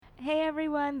Hey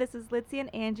everyone, this is Litzy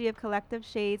and Angie of Collective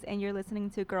Shades, and you're listening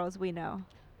to Girls We Know.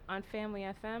 On Family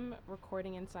FM,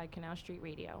 recording inside Canal Street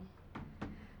Radio.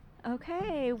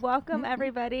 Okay, welcome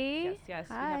everybody. Yes,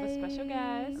 we have a special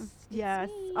guest. Yes,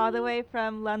 me. all the way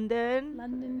from London.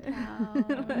 London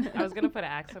town. I was going to put an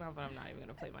accent on, but I'm not even going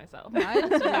to play myself. Mine's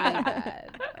really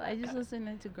bad. I just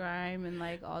listen to grime and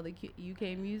like all the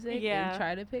UK music and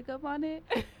try to pick up on it.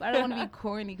 But I don't want to be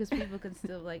corny because people can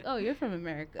still like, oh, you're from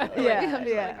America.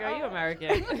 Yeah. Girl, you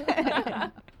American.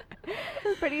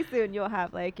 Pretty soon you'll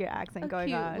have like your accent going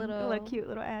cute on. little- A cute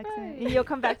little accent. Right. And you'll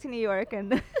come back to New York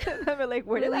and they'll be like,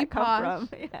 where did Really that come posh.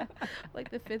 from? Yeah. Like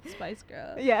the fifth Spice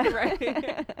Girl. Yeah.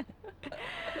 Right.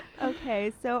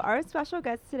 Okay, so our special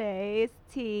guest today is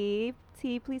T.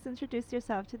 T, please introduce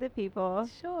yourself to the people.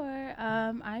 Sure.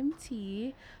 I'm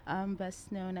T,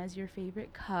 best known as your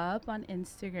favorite cup on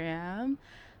Instagram.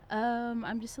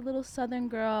 I'm just a little southern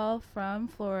girl from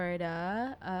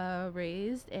Florida,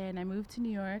 raised, and I moved to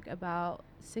New York about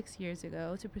 6 years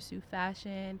ago to pursue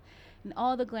fashion and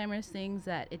all the glamorous things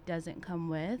that it doesn't come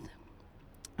with.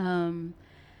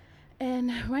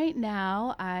 And right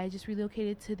now, I just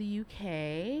relocated to the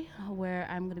UK, where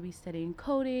I'm going to be studying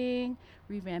coding,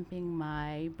 revamping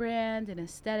my brand and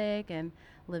aesthetic, and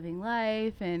living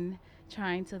life, and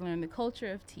trying to learn the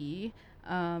culture of tea,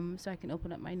 so I can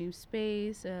open up my new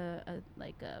space,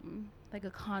 like a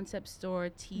concept store,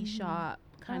 tea shop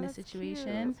kind of that's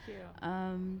situation. That's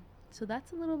cute. So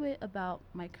that's a little bit about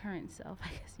my current self, I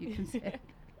guess you can say.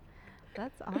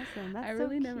 That's awesome. That's I so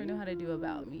really never know how to do cute.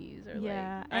 about me's or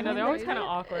Yeah, I know, mean, they're always kind of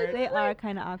awkward. They are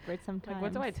kind of awkward sometimes. Like,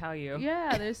 what do I tell you?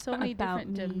 yeah, there's so many About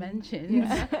different me. dimensions,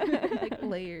 Yeah. like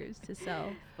layers to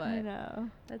self. I But know.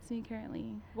 that's me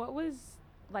currently. What was,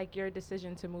 like, your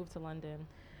decision to move to London?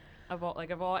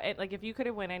 Like, if you could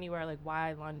have went anywhere, like,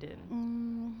 why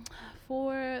London?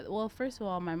 First of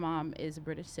all, my mom is a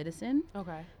British citizen,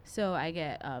 Okay. so I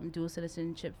get dual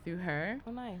citizenship through her.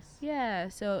 Oh, nice. Yeah,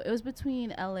 so it was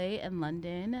between LA and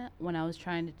London when I was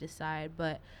trying to decide.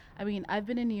 But I mean, I've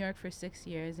been in New York for 6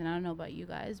 years, and I don't know about you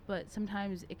guys, but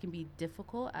sometimes it can be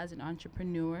difficult as an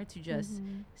entrepreneur to just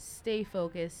stay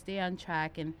focused, stay on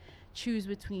track, and choose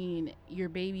between your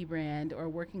baby brand or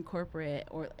working corporate,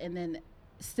 and then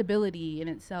stability in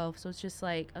itself. So it's just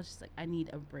like, I was just like, I need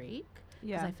a break.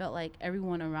 Because Yeah. I felt like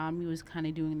everyone around me was kind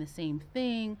of doing the same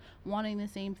thing, wanting the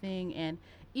same thing. And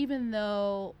even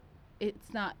though it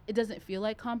doesn't feel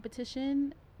like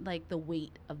competition, like the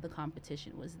weight of the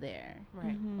competition was there.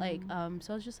 Right. Like,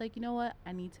 so I was just like, you know what?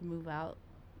 I need to move out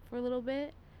for a little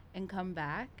bit and come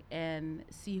back and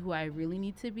see who I really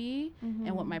need to be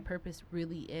and what my purpose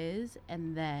really is,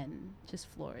 and then just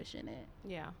flourish in it.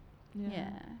 Yeah. Yeah.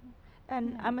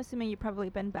 And Yeah. I'm assuming you've probably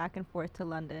been back and forth to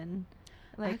London,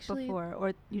 like Actually, before,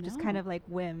 or you just kind no. of like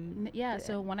whim. Yeah,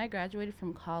 so when I graduated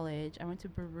from college, I went to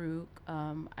Baruch.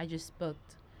 I just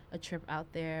booked a trip out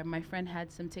there. My friend had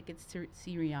some tickets to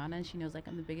see Rihanna, and she knows like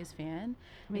I'm the biggest fan.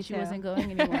 Me And she too. wasn't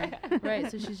going anywhere.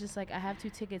 Right, so she's just like, I have 2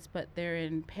 tickets, but they're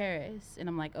in Paris. And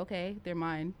I'm like, okay, they're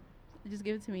mine. Just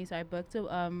give it to me. So I booked a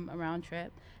round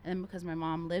trip. And then because my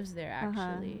mom lives there,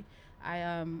 actually,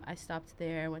 I stopped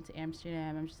there, went to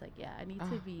Amsterdam. I'm just like, yeah, I need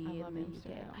to be I in love the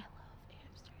Amsterdam. UK.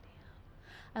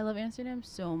 I love Amsterdam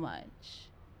so much.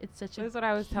 It's such a That's what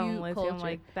I was telling cute Lizzie. culture. I'm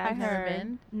like, I that's Never heard.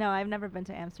 been? No, I've never been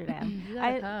to Amsterdam. You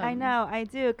gotta I come. know, I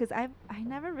do, because I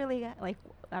never really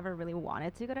ever really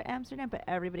wanted to go to Amsterdam, but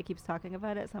everybody keeps talking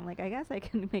about it, so I'm like, I guess I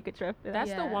can make a trip. That's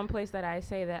the Yeah. one place that I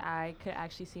say that I could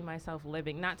actually see myself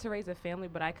living. Not to raise a family,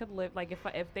 but I could live. Like,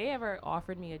 if they ever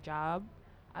offered me a job,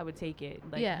 I would take it,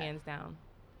 like, Yeah. hands down.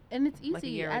 And it's like a easy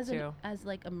year or as two. as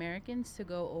like Americans to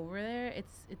go over there.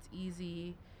 It's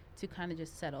easy to kind of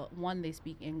just settle. One, they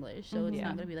speak English, so it's Yeah.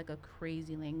 not gonna be like a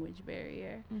crazy language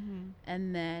barrier.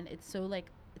 And then it's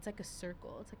like a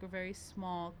circle. It's like a very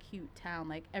small, cute town.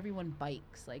 Like everyone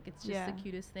bikes. Like it's just the Yeah.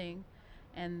 cutest thing,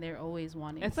 and they're always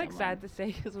wanting. It's like sad someone. to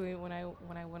say because when I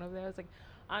went over there, I was like,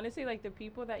 honestly, like the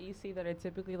people that you see that are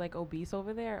typically like obese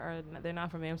over there they're not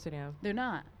from Amsterdam. They're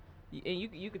not. And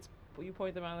you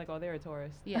point them out like, oh, they're a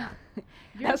tourist. Yeah.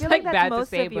 That's I feel like that's bad to most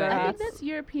say, of but I Europe. think that's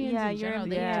Europeans Yeah, in general.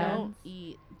 They Europeans. don't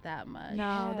eat that much.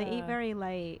 No, they eat Yeah. very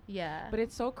light. Yeah. But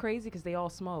it's so crazy because they all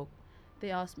smoke.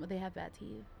 they all they have bad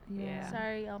teeth. Yeah.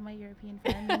 Sorry, all my European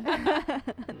friends.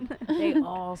 They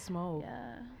all smoke.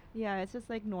 Yeah. Yeah, it's just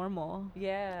like normal.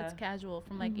 Yeah. It's casual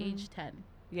from like age 10.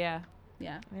 Yeah.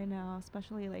 Yeah. I know,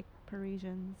 especially like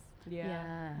Parisians.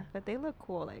 Yeah. But they look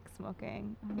cool, like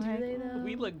smoking. I'm Do like, they though?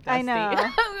 We look dusty. I know.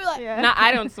 We were like, Yeah. No,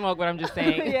 I don't smoke, but I'm just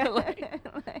saying. Yeah. Like,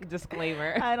 Like,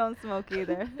 disclaimer. I don't smoke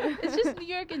either. it's just New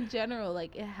York in general.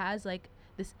 Like it has like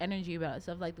this energy about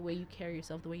itself, like the way you carry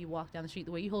yourself, the way you walk down the street,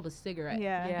 the way you hold a cigarette.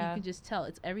 Yeah. Yeah. You can just tell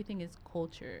it's everything is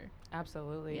culture.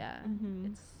 Absolutely. Yeah.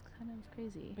 Mhm. It's kind of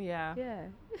crazy. Yeah. Yeah.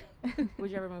 Would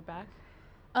you ever move back?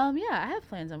 Yeah, I have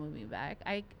plans on moving back.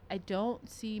 I don't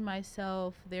see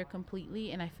myself there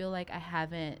completely, and I feel like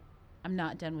I'm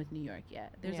not done with New York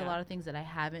yet. There's a Yeah. lot of things that I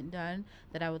haven't done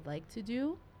that I would like to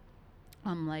do.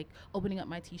 Like opening up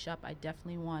my tea shop, I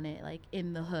definitely want it like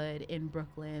in the hood in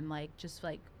Brooklyn, like just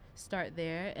like start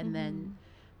there and then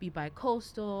be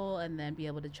bi-coastal and then be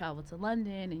able to travel to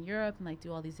London and Europe and like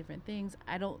do all these different things.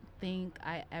 I don't think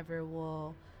I ever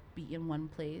will be in one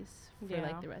place for Yeah.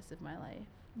 like the rest of my life.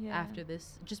 Yeah. After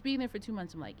this, just being there for 2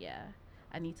 months, I'm like, yeah,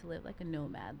 I need to live like a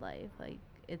nomad life. Like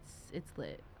it's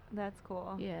lit. That's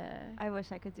cool. Yeah. I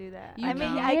wish I could do that. You I mean,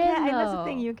 can, I can't. I That's the though.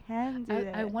 thing. You can do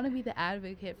that. I want to be the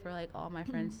advocate for like all my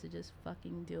friends to just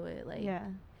fucking do it. Like, Yeah.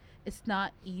 it's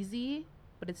not easy,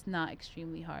 but it's not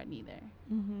extremely hard neither.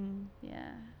 Mhm.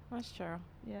 Yeah. That's true.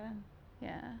 Yeah.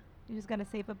 Yeah. You just gotta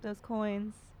save up those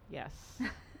coins. Yes.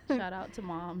 Shout out to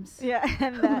moms. Yeah,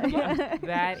 and that.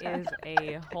 That is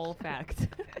a whole fact.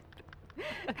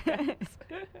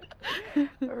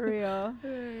 For real.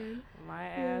 My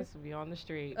ass will be on the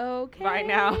street Okay. right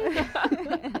now.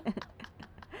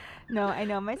 No, I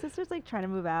know. My sister's like trying to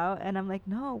move out, and I'm like,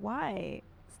 no, why?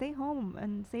 Stay home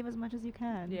and save as much as you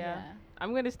can. Yeah.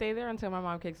 I'm gonna stay there until my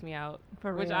mom kicks me out,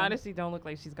 For which real. honestly don't look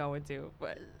like she's going to.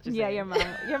 But just Yeah, saying. your mom.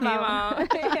 Your Hey, mom. Mom.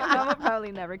 Your mom will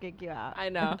probably never kick you out. I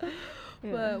know.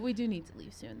 Yeah. But we do need to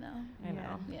leave soon, though. I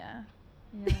know. Yeah.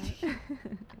 Yeah.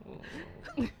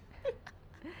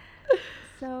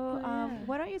 So, But yeah.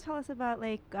 why don't you tell us about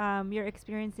like your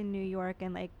experience in New York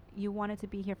and like you wanted to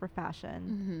be here for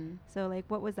fashion. Mm-hmm. So like,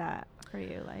 what was that for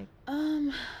you? Like,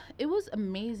 It was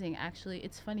amazing, actually.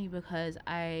 It's funny because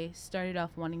I started off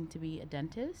wanting to be a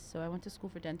dentist. So I went to school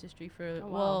for dentistry for, Oh,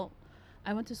 wow. well,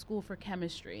 I went to school for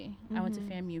chemistry. I went to Mhm.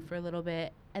 FAMU for a little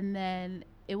bit. And then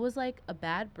it was like a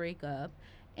bad breakup.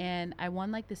 And I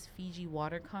won like this Fiji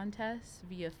water contest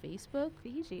via Facebook.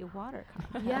 Fiji water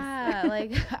contest. Yeah,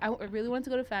 like I really wanted to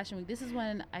go to Fashion Week. This is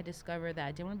when I discovered that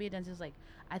I didn't want to be a dentist. Like,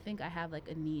 I think I have like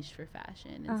a niche for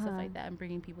fashion and stuff Uh-huh. like that and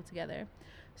bringing people together.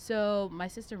 So my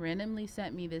sister randomly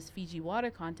sent me this Fiji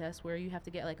water contest where you have to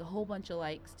get like a whole bunch of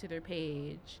likes to their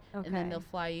page, and then Okay. they'll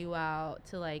fly you out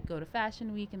to like go to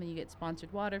Fashion Week, and then you get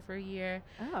sponsored water for a year.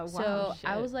 Oh wow. So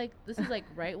I shit. was like, this is like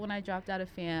right when I dropped out of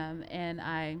FAM, and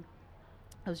I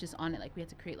was just on it. Like, we had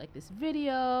to create like this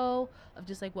video of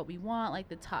just like what we want, like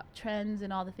the top trends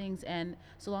and all the things. And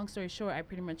so long story short, I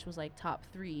pretty much was like top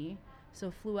 3. So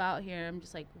flew out here. I'm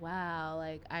just like, wow,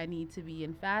 like I need to be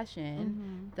in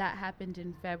fashion. Mhm. That happened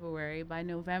in February. By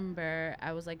November,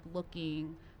 I was like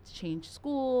looking to change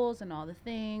schools and all the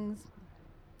things.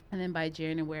 And then by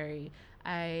January,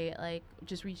 I like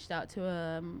just reached out to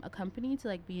a company to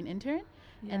like be an intern.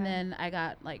 And Yeah. then I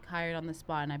got like hired on the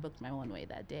spot, and I booked my one way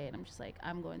that day. And I'm just like,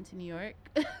 I'm going to New York.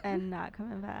 And not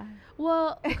coming back.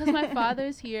 Well, because my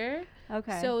father's here.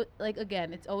 Okay. So like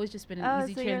again, it's always just been an Oh,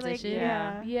 easy so you're, like, transition.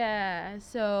 yeah. Yeah.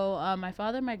 So my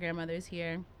father and my grandmother's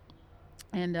here,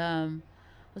 and I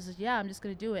was like, yeah, I'm just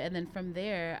gonna do it. And then from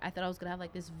there, I thought I was gonna have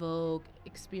like this Vogue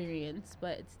experience,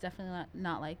 but it's definitely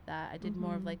not like that. I did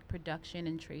more of Mhm. like production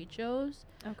and trade shows,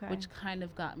 Okay. which kind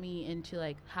of got me into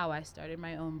like how I started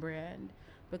my own brand.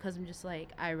 Because I'm just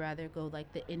like, I rather go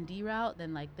like the indie route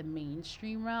than like the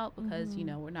mainstream route, because you Mhm.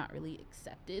 know, we're not really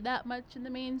accepted that much in the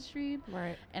mainstream.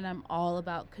 Right. And I'm all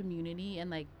about community and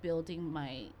like building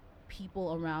my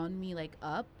people around me like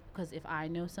up, because if I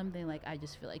know something, like I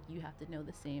just feel like you have to know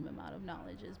the same amount of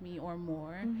knowledge as me or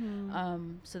more.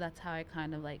 Mhm. So that's how I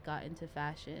kind of like got into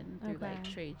fashion through like Okay.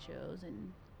 trade shows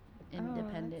and Oh,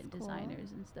 independent that's cool.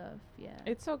 designers and stuff. Yeah.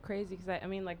 It's so crazy because I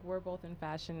mean, like, we're both in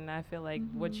fashion, and I feel like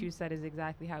what Mhm. you said is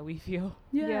exactly how we feel,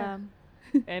 Yeah.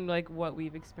 and like what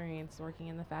we've experienced working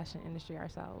in the fashion industry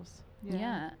ourselves.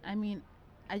 Yeah. I mean,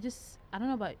 I don't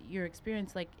know about your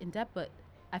experience like in depth, but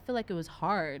I feel like it was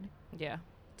hard Yeah.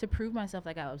 to prove myself.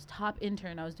 Like, I was top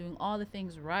intern, I was doing all the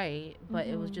things right, but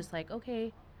it was Mhm. just like,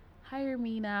 okay, hire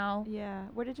me now. Yeah.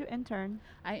 Where did you intern?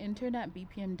 I interned at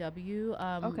BPMW,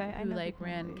 Okay, I who know like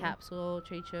ran BPMW. Capsule,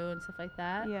 trade show, and stuff like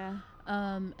that. Yeah.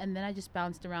 And then I just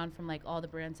bounced around from like all the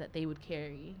brands that they would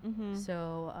carry. Mhm.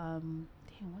 So,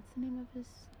 dang, what's the name of his?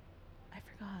 I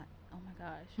forgot. Oh my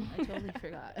gosh, I totally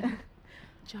forgot.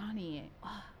 Johnny.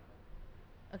 Ah.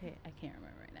 Okay, I can't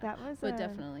remember right now. That was But a-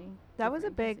 definitely. That was a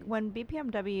different big pieces. when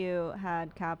BPMW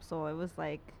had Capsule. It was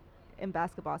like in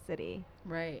Basketball City.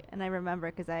 Right. And I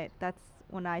remember because that's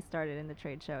when I started in the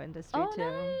trade show industry Oh, too.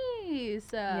 nice.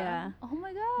 Yeah. Oh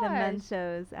my The gosh. men's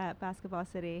shows at Basketball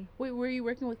City. Wait, were you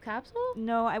working with Capsule?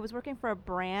 No, I was working for a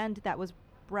brand that was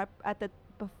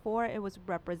before it was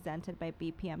represented by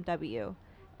BPMW.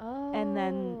 Oh. And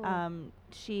then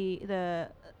she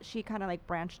kind of like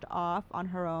branched off on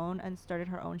her own and started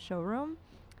her own showroom.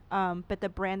 But the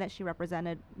brand that she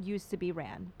represented used to be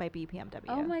ran by BPMW.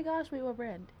 Oh my gosh, wait, what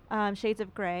brand? Shades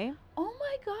of Grey. Oh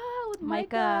my god, with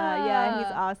Micah. Micah. Yeah,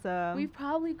 he's awesome. We've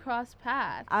probably crossed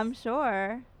paths. I'm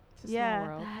sure. It's a small Yeah.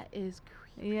 world. That is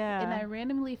creepy. Yeah. And I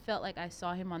randomly felt like I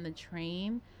saw him on the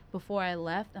train before I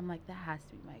left. I'm like, that has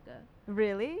to be Micah.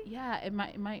 Really? Yeah, it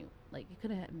might like it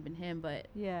could have been him, but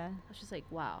Yeah. I was just like,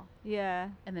 wow. Yeah.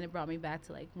 And then it brought me back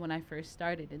to like when I first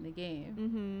started in the game.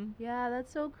 Mhm. Yeah,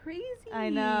 that's so crazy. I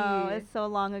know. It's so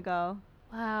long ago.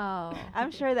 Wow. I'm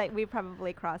sure that we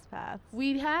probably crossed paths.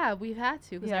 We've had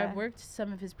to because Yeah. I've worked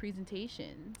some of his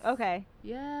presentations. Okay.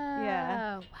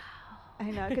 Yeah. Wow.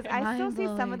 I know, because I still see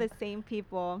some of the Mind-blowing. same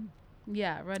people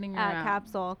Yeah, running at around.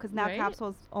 Capsule, because now Right?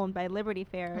 Capsule's owned by Liberty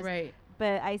Fairs. Right.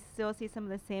 But I still see some of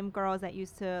the same girls that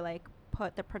used to like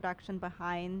put the production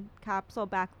behind Capsule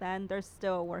back then. They're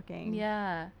still working.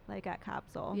 Yeah. Like at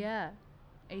Capsule. Yeah.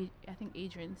 I think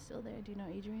Adrian's still there. Do you know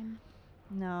Adrian?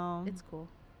 No. It's cool.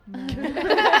 No.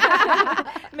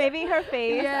 Maybe her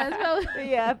face. Yeah, it's probably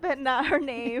Yeah, but not her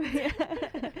name.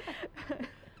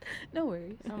 no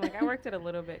worries. I'm like, I worked it a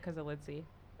little bit because of Litzy.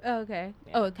 Oh, okay.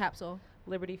 Yeah. Oh, a Capsule.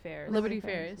 Liberty Fairs. Liberty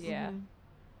Fairs. Yeah. Mhm.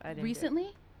 I didn't do it. Recently?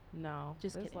 No.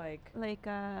 Just it was kidding. like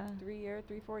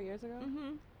Like 4 years ago.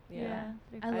 Mhm. Yeah.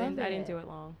 I I, love didn't, I didn't it. do it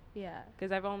long Yeah.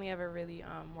 because I've only ever really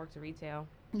worked retail.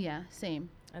 Yeah, same.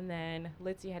 And then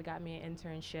Litzy had got me an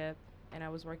internship, and I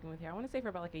was working with her. I want to say for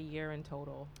about like a year in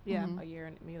total. Yeah. Mhm. A year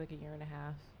and maybe like a year and a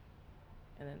half.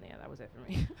 And then yeah, that was it for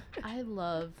me. I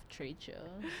love trade shows.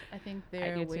 I think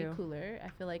they're do way too. cooler. I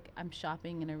feel like I'm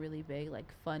shopping in a really big,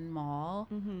 like, fun mall.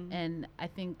 Mhm. And I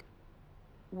think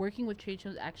working with trade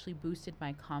shows actually boosted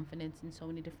my confidence in so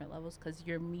many different levels because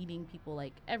you're meeting people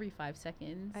like every 5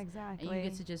 seconds. Exactly. And you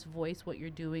get to just voice what you're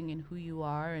doing and who you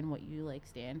are and what you like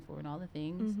stand for and all the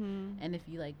things. Mhm. And if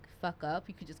you like fuck up,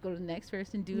 you could just go to the next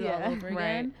person and do it Yeah. all over Right.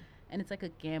 again. And it's like a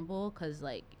gamble because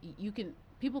like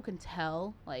people can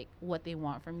tell like what they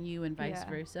want from you and vice Yeah.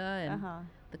 versa. And Uh-huh.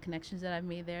 the connections that I've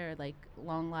made there are like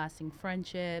long lasting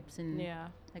friendships and Yeah.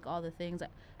 like all the things.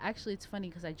 Actually, it's funny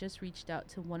because I just reached out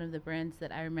to one of the brands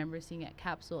that I remember seeing at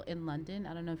Capsule in London.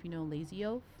 I don't know if you know Lazy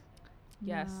Oaf.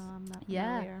 Yes. No, I'm not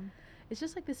Yeah. familiar. It's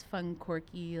just like this fun,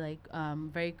 quirky, like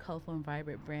very colorful and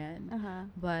vibrant brand. Uh-huh.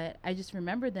 But I just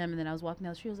remembered them, and then I was walking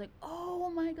down the street. I was like, "Oh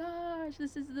my gosh,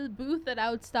 this is the booth that I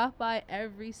would stop by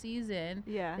every season."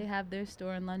 Yeah. They have their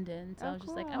store in London, so Oh, I was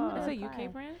just like, "I'm cool. gonna." It's a apply. UK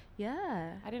brand.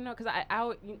 Yeah. I didn't know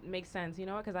because makes sense. You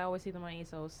know what? Because I always see them on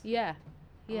ASOS. Yeah.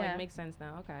 I'm Yeah. like, makes sense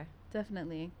now. Okay.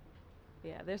 Definitely.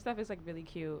 Yeah, their stuff is like really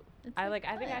cute. It's, I think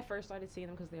I fun. first started seeing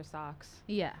them because their socks.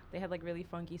 Yeah. They had like really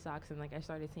funky socks, and like I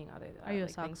started seeing other. Are you a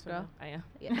like, socks things from girl? them. I am.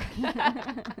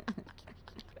 Yeah.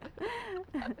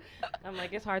 I'm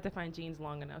like, it's hard to find jeans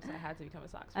long enough, so I had to become a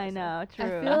socks person. I know, true.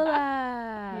 I feel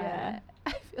that. Yeah.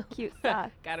 I feel Cute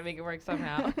socks. Gotta make it work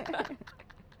somehow.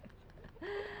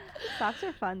 Socks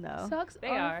are fun though. Socks They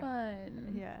are are.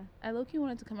 fun. Yeah. I low-key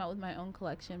wanted to come out with my own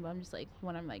collection, but I'm just like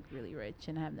when I'm like really rich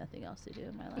and I have nothing else to do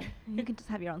in my life. You can just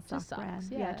have your own sock Just socks, brand.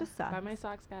 yeah. Just socks. Buy my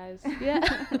socks, guys. Yeah.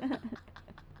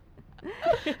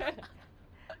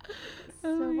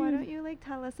 So why don't you like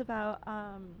tell us about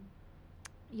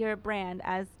your brand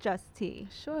as Just Tea?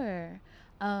 Sure.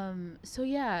 So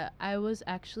yeah, I was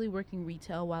actually working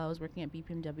retail while I was working at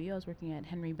BPMW. I was working at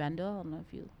Henry Bendel. I don't know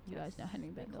if you guys know Henry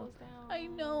They Bendel. closed down. I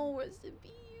know, rest in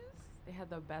peace. They had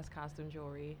the best costume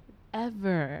jewelry.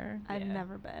 Ever. I've Yeah.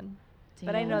 never been.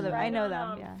 But I know Damn. them. I know on,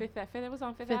 them. Yeah. Fifth, it was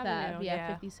on Fifth, Fifth Avenue. Ave, yeah,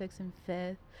 56 and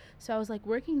 5th. So I was like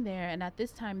working there, and at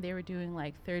this time they were doing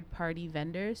like third-party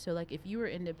vendors. So like if you were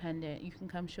independent, you can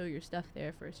come show your stuff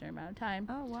there for a certain amount of time.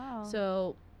 Oh wow.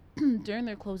 So during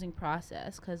their closing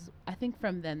process, because I think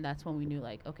from then that's when we knew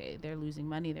like, okay, they're losing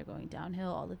money, they're going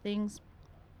downhill, all the things.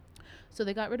 So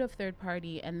they got rid of third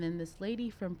party, and then this lady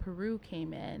from Peru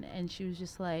came in, and she was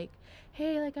just like,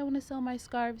 hey, like I want to sell my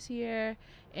scarves here.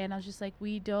 And I was just like,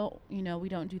 we don't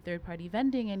do third party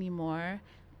vending anymore.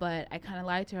 But I kind of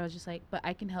lied to her. I was just like, but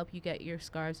I can help you get your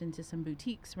scarves into some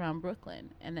boutiques around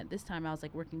Brooklyn. And at this time I was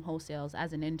like working wholesales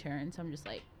as an intern. So I'm just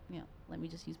like, let me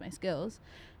just use my skills.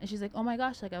 And she's like, oh my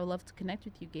gosh, like I would love to connect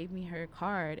with you. Gave me her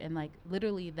card, and like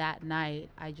literally that night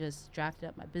I just drafted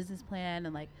up my business plan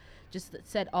and like just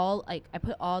said all, like I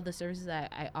put all the services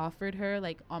I offered her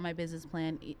like on my business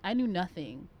plan. I knew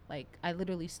nothing. Like I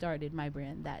literally started my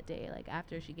brand that day, like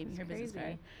after she gave me her business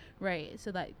card. Right.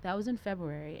 So that was in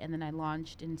February, and then I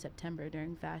launched in September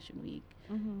during Fashion Week.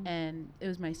 And it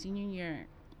was my senior year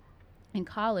in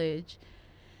college.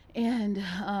 And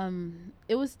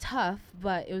it was tough,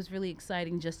 but it was really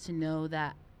exciting just to know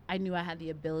that I knew I had the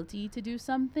ability to do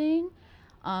something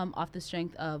off the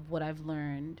strength of what I've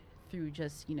learned through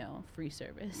just, free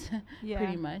service,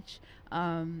 pretty much.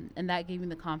 And that gave me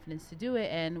the confidence to do it.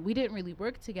 And we didn't really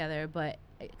work together, but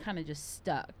it kind of just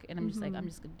stuck. And I'm just like, I'm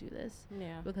just going to do this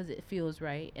because it feels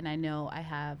right. And I know I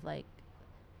have, like,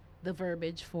 the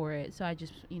verbiage for it. So I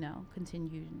just,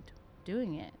 continued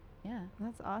doing it. Yeah.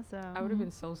 That's awesome. I would have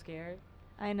been so scared.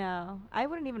 I know. I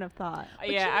wouldn't even have thought.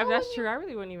 Yeah, that's true. I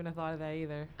really wouldn't even have thought of that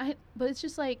either. But it's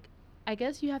just like, I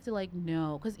guess you have to like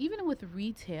know, because even with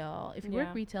retail, if you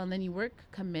work retail and then you work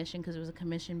commission, because it was a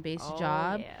commission-based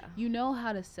job, you know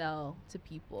how to sell to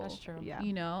people. That's true. Yeah.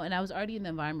 And I was already in the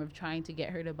environment of trying to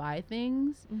get her to buy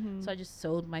things, so I just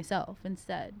sold myself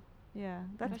instead. Yeah,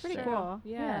 that's pretty true. cool.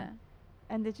 Yeah.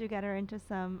 And did you get her into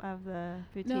some of the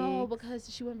boutiques? No,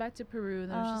 because she went back to Peru,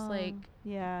 and I was just like,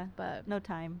 but no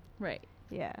time. Right.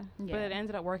 Yeah. But it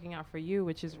ended up working out for you,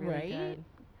 which is really good.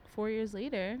 4 years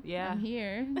later, I'm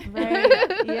here. Right.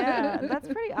 Yeah, that's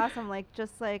pretty awesome. Like,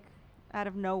 just like out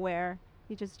of nowhere,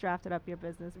 you just drafted up your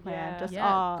business plan. Just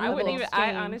all. I wouldn't even.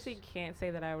 I honestly can't say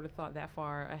that I would have thought that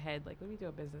far ahead. Like, let me do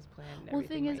a business plan. And well, the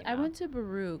thing is, I went to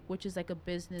Baruch, which is like a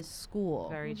business school.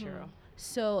 Very true.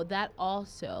 So that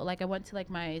also, like, I went to like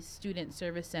my student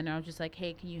service center. I was just like,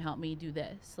 hey, can you help me do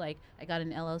this? Like, I got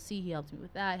an LLC. He helped me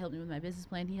with that. He helped me with my business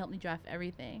plan. He helped me draft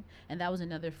everything. And that was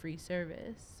another free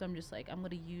service. So I'm just like, I'm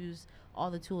going to use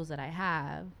all the tools that I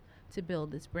have to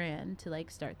build this brand, to like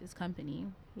start this company.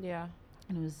 Yeah.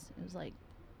 And it was like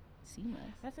seamless.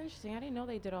 That's interesting. I didn't know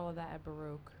they did all of that at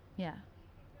Baruch. Yeah.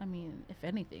 I mean, if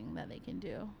anything that they can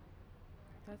do.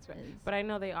 That's right. But I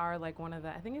know they are like one of the,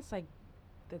 I think it's like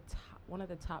one of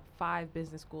the top 5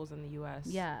 business schools in the U.S.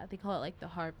 Yeah, they call it like the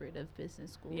Harvard of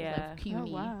business schools. Yeah. Like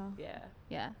CUNY. Oh, wow.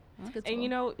 Yeah.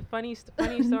 And funny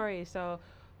story. So,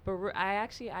 Baruch,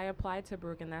 I applied to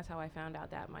Baruch, and that's how I found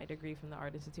out that my degree from the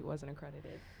Art Institute wasn't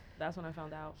accredited. That's when I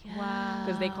found out. Yeah. Wow.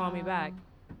 Because they called me back.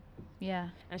 Yeah.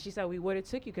 And she said, we would have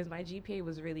took you because my GPA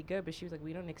was really good, but she was like,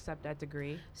 we don't accept that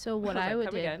degree. So what I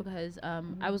would do, because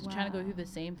I was trying to go through the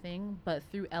same thing, but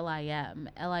through LIM.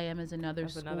 LIM is another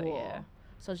school.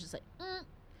 So I was just like,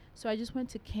 So I just went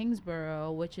to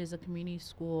Kingsborough, which is a community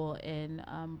school in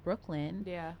Brooklyn.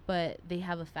 Yeah. But they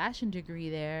have a fashion degree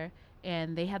there,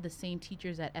 and they have the same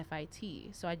teachers at FIT.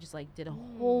 So I just like did a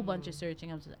whole bunch of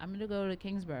searching. I'm going to go to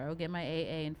Kingsborough, get my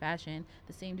AA in fashion,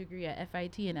 the same degree at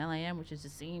FIT and LIM, which is the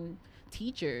same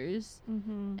teachers.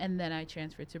 And then I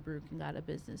transferred to Baruch and got a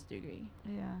business degree.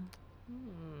 Yeah.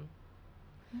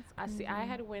 I see. I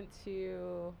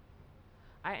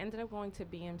ended up going to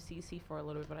BMCC for a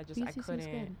little bit, but I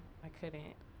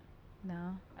couldn't.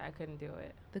 No. I couldn't do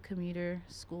it. The commuter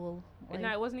school.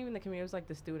 No, it wasn't even the commuter. It was like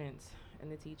the students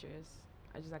and the teachers.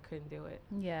 I couldn't do it.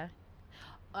 Yeah.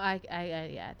 I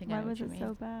think Why I know was what you it mean.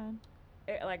 so bad?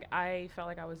 I felt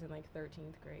like I was in like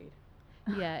 13th grade.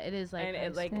 Yeah, it is like. And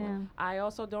it, like, I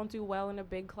also don't do well in a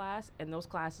big class, and those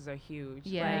classes are huge.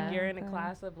 Yeah. Like, you're in a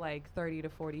class of like 30 to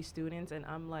 40 students, and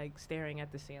I'm like staring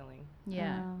at the ceiling.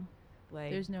 Yeah.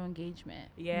 Like, there's no engagement.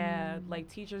 Yeah, like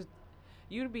teachers,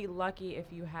 you'd be lucky if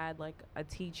you had like a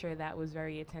teacher that was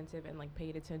very attentive and like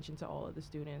paid attention to all of the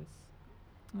students.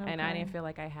 And I didn't feel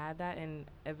like I had that, and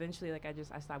eventually like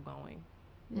I stopped going.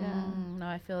 Yeah. No,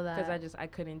 I feel that. Because I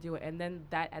couldn't do it. And then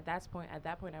at that point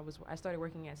I started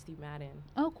working at Steve Madden.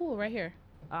 Oh, cool, right here.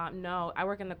 No, I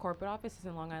work in the corporate office. It's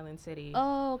in Long Island City.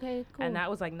 Oh, okay, cool. And that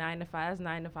was like 9 to 5. That's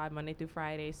 9 to 5 Monday through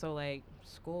Friday. So like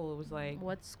school, it was like.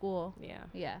 What school?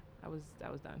 Yeah. I was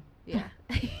done. Yeah.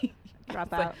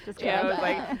 Drop out. Just I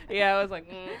was like.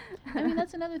 I mean,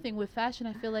 that's another thing with fashion.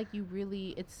 I feel like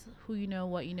it's who you know,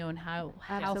 what you know, and how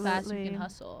fast you can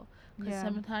hustle. Because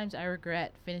sometimes I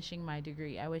regret finishing my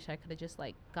degree. I wish I could have just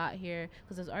like got here,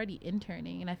 because I was already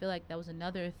interning, and I feel like that was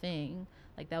another thing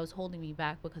like that was holding me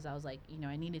back, because I was like,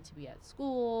 I needed to be at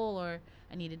school, or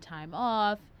I needed time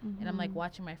off. And I'm like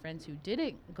watching my friends who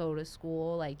didn't go to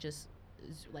school like just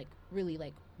like really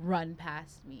like run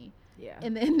past me.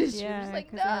 in the industry. Yeah, Just like,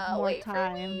 'cause they have no, more wait for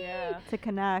time. me. Yeah. To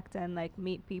connect and like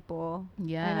meet people.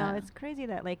 Yeah. I know it's crazy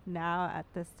that like now at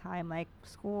this time like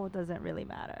school doesn't really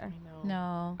matter. I know.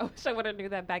 No. I wish I would have knew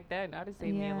that back then. That would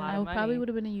save me a Yeah. lot I of money. probably would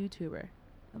have been a YouTuber.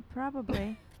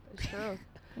 Probably. That's true.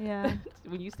 Yeah.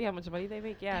 When you see how much money they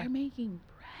make, yeah. They're making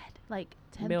bread like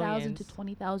 10,000 to Millions.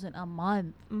 20,000 a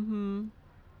month. Mm-hmm.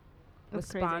 With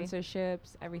That's crazy.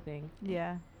 sponsorships, everything.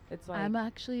 Yeah. It's like I'm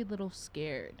actually a little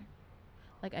scared.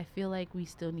 Like, I feel like we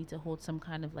still need to hold some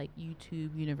kind of like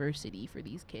YouTube university for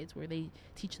these kids where they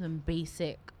teach them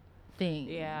basic things.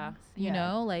 Yeah. You Yeah.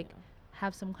 know, like Yeah.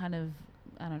 have some kind of,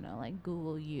 I don't know, like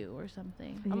Google U or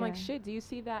something. I'm like, Yeah. shit, do you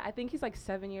see that? I think he's like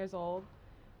 7 years old.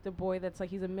 The boy that's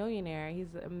like, he's a millionaire.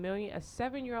 He's a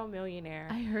 7-year-old millionaire.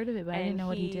 I heard of it, but I didn't know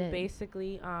what he did.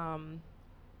 Basically,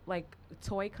 like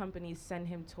toy companies send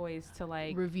him toys to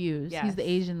like Reviews. He's the Yes.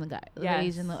 Asian guy. The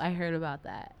Asian. Yes. I heard about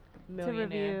that.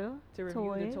 millionaire To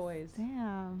review the toys. toys.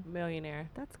 Damn. Millionaire.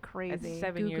 That's At crazy.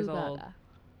 7 years Goo Goo old.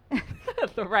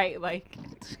 Gaga. Right, like,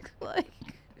 Like,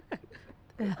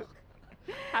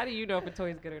 how do you know if a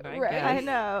toy is good or not? Right. I guess.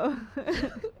 know.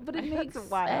 but it That's makes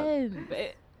wild. sense.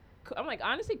 But I'm like,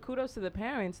 honestly, kudos to the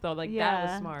parents though. Like that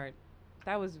Yeah. was smart.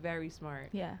 That was very smart.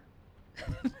 Yeah.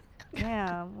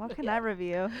 Damn. What can I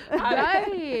review?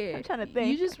 Right. I'm trying to think.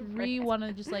 You just want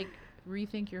to just like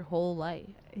rethink your whole life.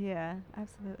 Yeah,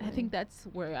 absolutely. I think that's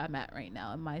where I'm at right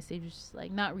now in my stage. Is just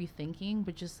like not rethinking,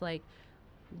 but just like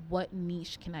what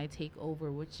niche can I take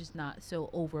over, which is not so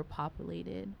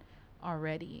overpopulated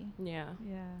already. Yeah.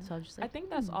 Yeah. So I'm just like, I think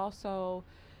that's also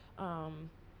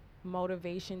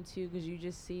motivation too, because you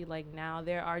just see like now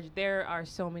there are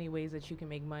so many ways that you can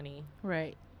make money.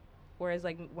 right. Whereas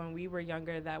like when we were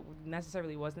younger, that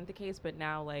necessarily wasn't the case. But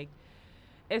now like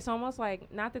it's almost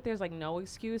like, not that there's like no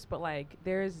excuse, but like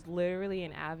there's literally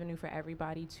an avenue for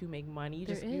everybody to make money. You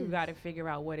There got to is. figure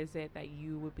out what is it that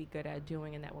you would be good at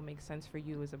doing and that will make sense for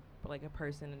you as a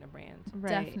person and a brand.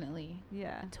 Right. Definitely.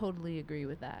 Yeah. I totally agree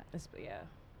with that. Yeah.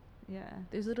 Yeah.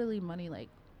 There's literally money like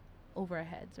over our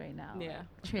heads right now. Yeah.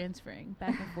 like, transferring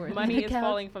back and forth. Money is Accounts.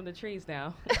 falling from the trees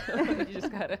now. You just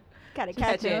gotta Gotta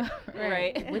catch catch it. it.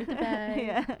 Right. With the bag.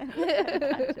 Yeah.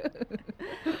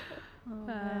 Oh,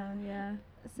 man. Yeah.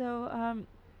 So,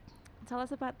 tell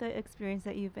us about the experience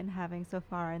that you've been having so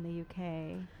far in the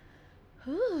UK.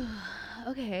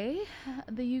 Okay.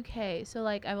 The UK. So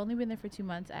like I've only been there for 2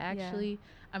 months.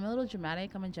 I'm a little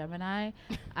dramatic. I'm a Gemini.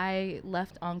 I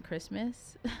left on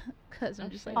Christmas because I'm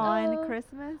just like On "Oh."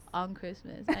 Christmas? On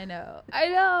Christmas. I know.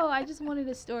 I just wanted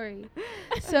a story.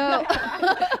 So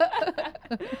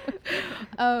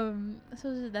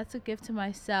so that's a gift to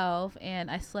myself, and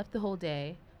I slept the whole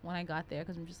day when I got there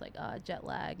because I'm just like jet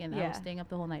lag, and I Yeah. was staying up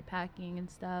the whole night packing and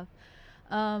stuff.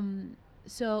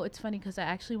 So it's funny because I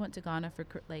actually went to Ghana for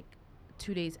like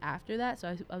 2 days after that.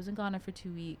 So I was in Ghana for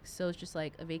 2 weeks. So it's just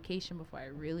like a vacation before I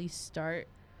really start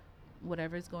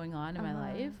whatever's going on in my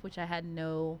life, which I had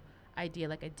no idea.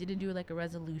 Like I didn't do like a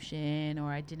resolution,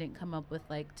 or I didn't come up with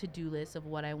like to-do lists of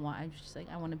what I want. I was just like,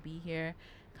 I want to be here,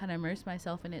 kind of immerse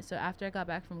myself in it. So after I got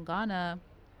back from Ghana,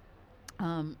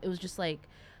 it was just like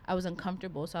I was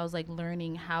uncomfortable. So I was like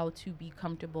learning how to be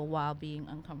comfortable while being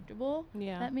uncomfortable.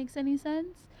 Yeah. If that makes any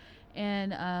sense.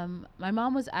 And my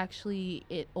mom was actually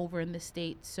over in the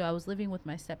States. So I was living with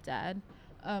my stepdad,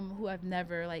 who I've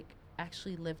never like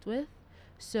actually lived with.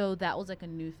 So that was like a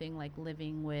new thing, like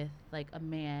living with like a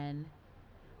man,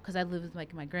 because I lived with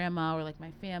like my grandma or like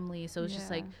my family. So it's just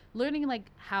like learning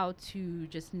like how to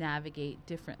just navigate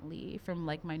differently from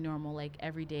like my normal like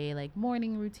everyday like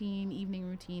morning routine, evening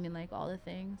routine, and like all the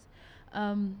things.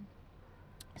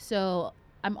 So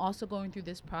I'm also going through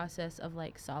this process of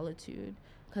like solitude,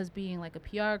 because being like a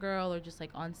PR girl or just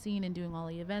like on scene and doing all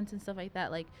the events and stuff like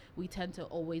that, like we tend to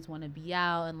always want to be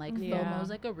out, and like FOMO is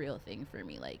like a real thing for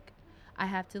me. Like I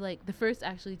have to like the first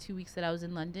actually 2 weeks that I was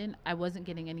in London, I wasn't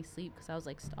getting any sleep because I was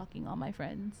like stalking all my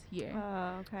friends here.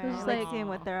 Oh, okay. Just, Like like- seeing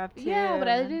what they're up to. Yeah, but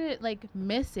I didn't like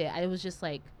miss it. I was just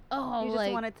like, oh, You just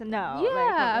like wanted to know. yeah, like,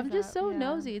 what I'm was just up. so Yeah.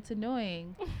 nosy. It's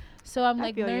annoying. So I'm I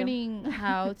like feel you. learning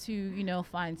how to,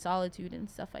 find solitude and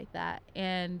stuff like that.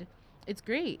 And it's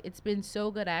great. It's been so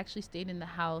good. I actually stayed in the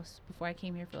house before I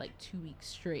came here for like 2 weeks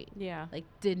straight. Yeah. Like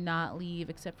did not leave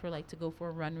except for like to go for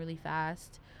a run really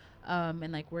fast,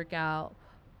 and like work out.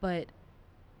 But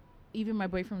even my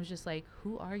boyfriend was just like,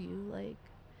 "Who are you?" Like,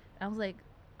 I was like,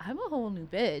 "I'm a whole new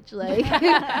bitch." Like,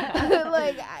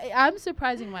 like I'm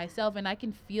surprising myself, and I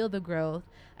can feel the growth.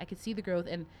 I can see the growth,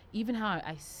 and even how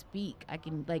I speak, I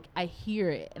can like I hear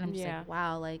it, and I'm just Yeah. like,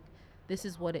 "Wow!" Like this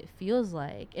is what it feels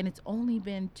like. And it's only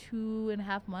been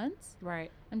 2.5 months. Right.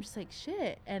 I'm just like,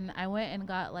 shit. And I went and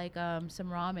got like some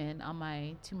ramen on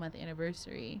my 2-month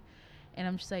anniversary. And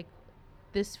I'm just like,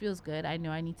 this feels good. I know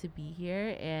I need to be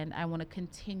here, and I want to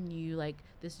continue like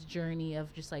this journey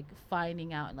of just like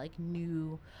finding out like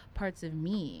new parts of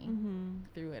me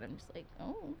through it. I'm just like,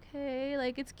 oh, okay.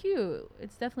 Like, it's cute.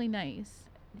 It's definitely nice.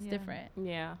 It's different.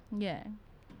 Yeah. Yeah.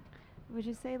 Would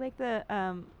you say like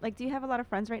like, do you have a lot of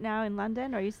friends right now in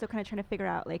London, or are you still kind of trying to figure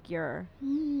out like your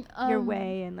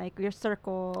way and like your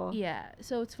circle? Yeah.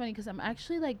 So it's funny because I'm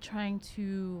actually like trying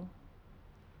to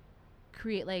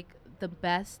create like the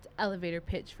best elevator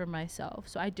pitch for myself.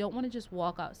 So I don't want to just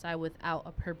walk outside without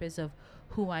a purpose of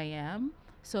who I am.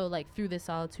 So like through this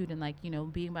solitude and like, you know,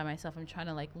 being by myself, I'm trying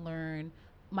to like learn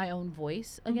my own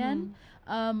voice again.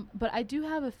 But I do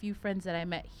have a few friends that I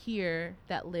met here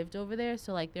that lived over there.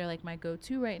 So like they're like my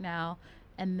go-to right now.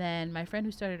 And then my friend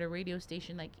who started a radio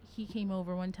station, like he came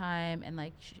over one time and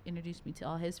like introduced me to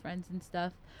all his friends and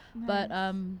stuff. Nice. But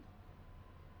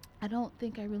I don't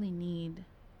think I really need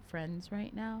friends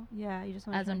right now. Yeah, you just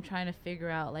want as I'm trying to figure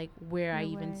out like where I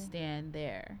even way. stand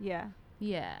there. Yeah.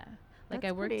 Yeah. Like That's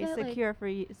I worked pretty at secure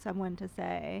for someone to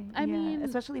say. I mean,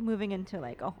 especially moving into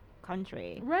like a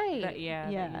country. right. That Yeah.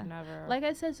 you've never. Like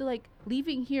I said, so like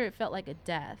leaving here, it felt like a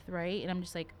death, right? And I'm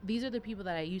just like, these are the people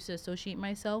that I used to associate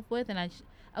myself with, and I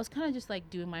was kind of just like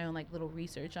doing my own like little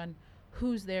research on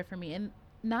who's there for me, and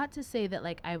not to say that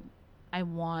like I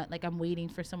want like I'm waiting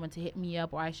for someone to hit me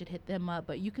up or I should hit them up,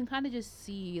 but you can kind of just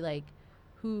see like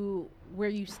where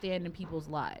you stand in people's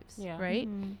lives, right?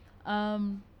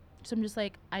 So I'm just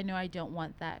like, I know I don't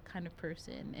want that kind of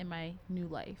person in my new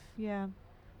life. Yeah.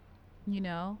 You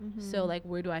know? So like,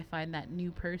 where do I find that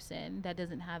new person that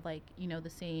doesn't have like, you know,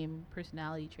 the same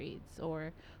personality traits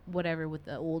or whatever with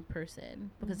the old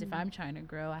person? Because if I'm trying to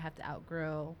grow, I have to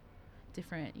outgrow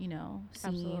different, you know,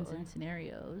 scenes and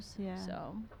scenarios. Yeah.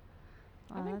 So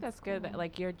I think that's good that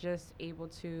like you're just able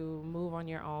to move on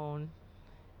your own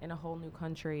in a whole new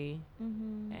country.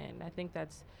 And I think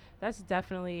that's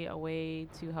definitely a way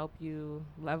to help you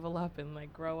level up and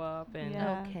like grow up. And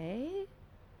okay.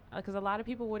 Because a lot of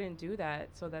people wouldn't do that,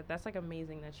 so that's like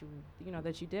amazing that you know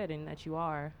that you did and that you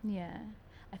are. Yeah,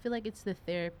 I feel like it's the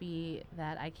therapy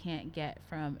that I can't get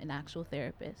from an actual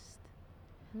therapist.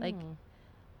 Like,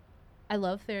 I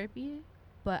love therapy,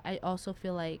 but I also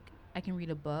feel like I can read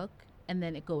a book and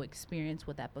then go experience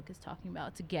what that book is talking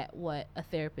about to get what a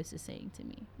therapist is saying to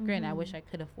me. Granted, I wish I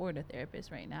could afford a therapist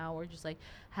right now or just like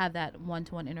have that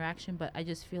one-to-one interaction, but I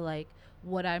just feel like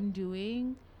what I'm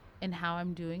doing and how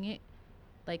I'm doing it,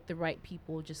 like the right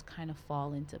people just kind of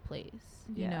fall into place,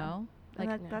 you know?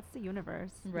 Like that's the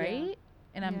universe. Right? Yeah.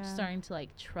 And I'm starting to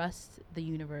like trust the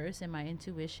universe and my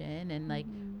intuition and like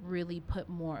really put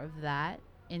more of that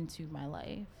into my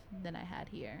life than I had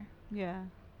here. Yeah.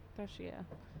 That's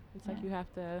It's like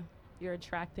you're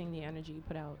attracting the energy you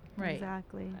put out. Right.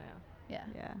 Exactly. Yeah.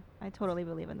 Yeah. I totally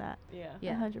believe in that. Yeah.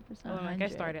 100%. Well, like I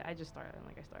just started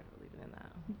believing in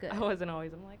that. Good. I wasn't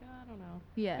always. I'm like, I don't know.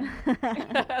 Yeah.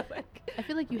 I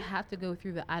feel like you have to go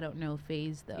through the I don't know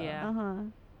phase though. Yeah.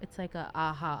 It's like a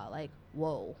aha, like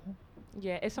whoa.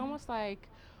 Yeah. It's almost kind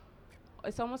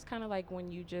of like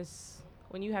when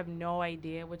you have no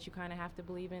idea what you kind of have to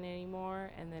believe in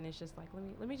anymore, and then it's just like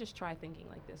let me just try thinking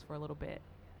like this for a little bit.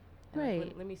 And right.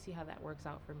 Like, let me see how that works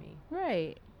out for me.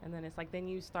 Right. And then it's like then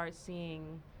you start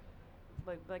seeing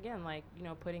like again, like, you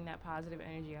know, putting that positive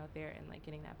energy out there and like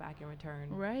getting that back in return.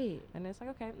 Right. And it's like,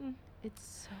 okay,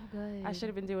 it's so good. I should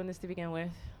have been doing this to begin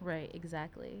with. Right,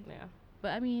 exactly. Yeah.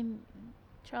 But I mean,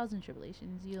 trials and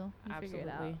tribulations, you'll figure it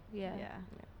out. Yeah.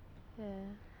 Oh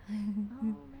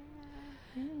man.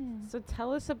 Yeah. So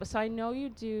tell us so I know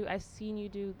I've seen you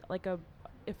do like a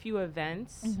few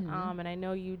events, and I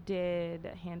know you did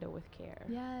Handle with Care.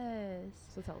 Yes.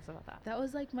 So tell us about that. That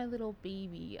was like my little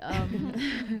baby.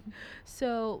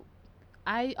 So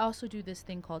I also do this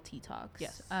thing called Tea Talks.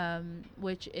 Yes.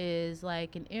 Which is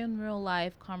like an in real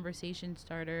life conversation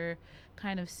starter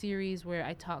kind of series where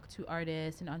I talk to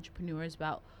artists and entrepreneurs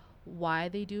about why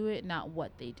they do it, not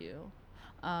what they do.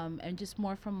 And just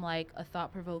more from like a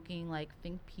thought-provoking, like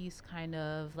think piece kind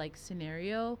of like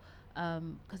scenario.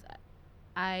 'Cause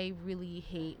I really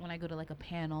hate when I go to like a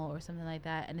panel or something like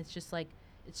that, and it's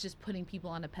just putting people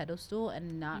on a pedestal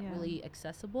and not really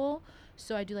accessible.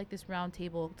 So I do like this round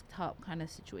table top kind of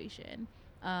situation.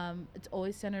 It's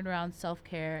always centered around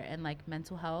self-care and like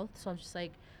mental health. So I'm just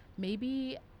like,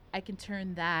 maybe I can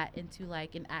turn that into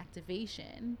like an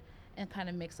activation and kind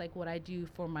of mix like what I do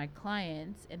for my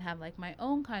clients and have like my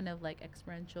own kind of like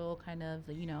experiential kind of,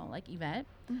 you know, like event.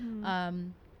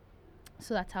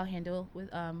 So that's how Handle with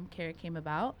Kara came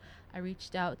about. I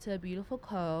reached out to Beautiful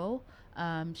Co.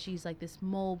 She's like this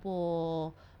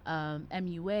mobile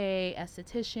MUA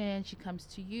esthetician. She comes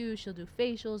to you. She'll do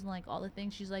facials and like all the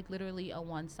things. She's like literally a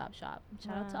one-stop shop.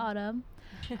 Shout out to Autumn.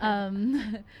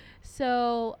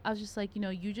 So I was just like, you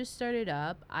know, you just started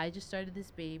up. I just started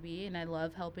this baby, and I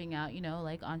love helping out, you know,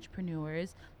 like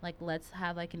entrepreneurs. Like, let's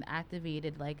have like an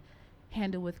activated like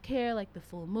Handle with Care, like the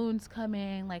full moon's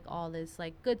coming, like all this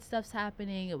like good stuff's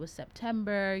happening. It was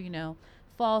September, you know,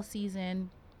 fall season.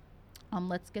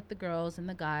 Let's get the girls and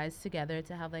the guys together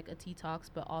to have like a tea talks,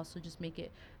 but also just make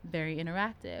it very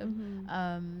interactive.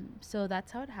 So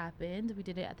that's how it happened. We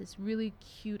did it at this really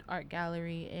cute art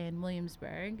gallery in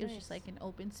Williamsburg. It was just like an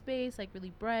open space, like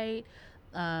really bright.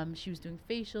 She was doing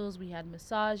facials. We had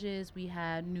massages. We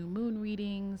had new moon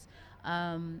readings.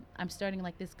 I'm starting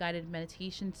like this guided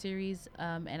meditation series,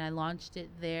 and I launched it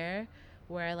there,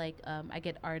 where I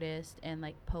get artists and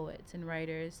like poets and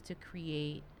writers to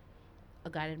create a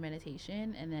guided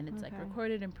meditation, and then it's like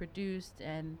recorded and produced.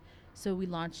 And so we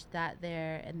launched that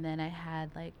there, and then I had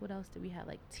like, what else did we have,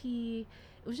 like tea.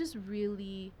 It was just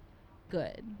really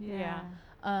good.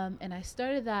 And I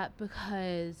started that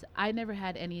because I never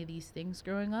had any of these things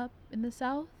growing up in the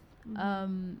South.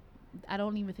 I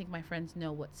don't even think my friends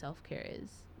know what self-care is,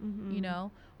 you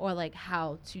know, or like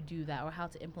how to do that or how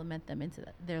to implement them into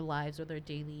their lives or their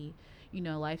daily, you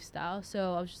know, lifestyle.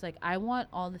 So I was just like, I want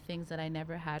all the things that I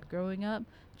never had growing up,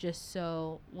 just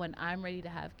so when I'm ready to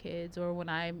have kids, or when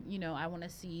I'm, you know, I want to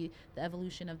see the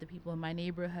evolution of the people in my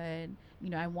neighborhood, you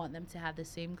know, I want them to have the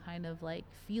same kind of like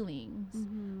feelings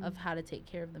of how to take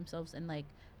care of themselves. And like,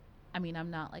 I mean,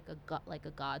 I'm not like a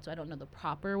god, so I don't know the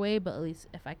proper way, but at least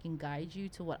if I can guide you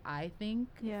to what I think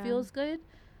feels good,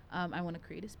 I want to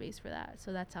create a space for that.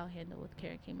 So that's how Handle with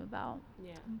Care came about.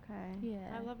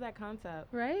 I love that concept.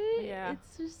 Right?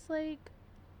 It's just like,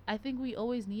 I think we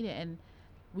always need it, and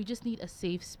we just need a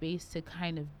safe space to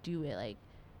kind of do it. Like,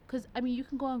 because I mean, you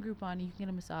can go on Groupon and you can get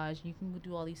a massage and you can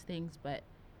do all these things,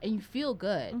 and you feel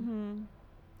good,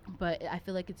 but I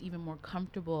feel like it's even more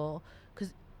comfortable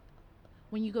because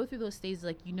when you go through those stages,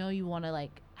 like, you know, you want to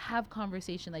like have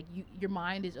conversation, like your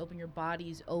mind is open, your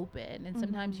body's open, and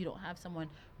sometimes you don't have someone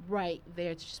right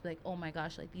there to just be like, oh my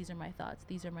gosh, like these are my thoughts,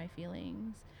 these are my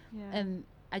feelings. And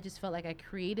I just felt like I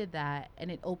created that,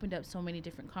 and it opened up so many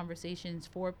different conversations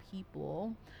for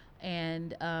people,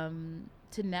 and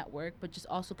to network, but just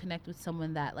also connect with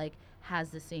someone that like has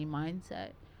the same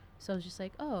mindset. So I was just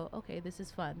like, oh, okay, this is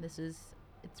fun,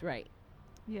 it's right.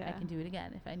 I can do it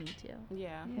again if I need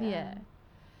to.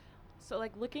 So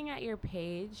like looking at your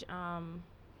page,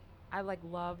 I like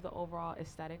love the overall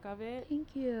aesthetic of it.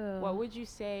 Thank you. What would you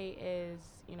say is,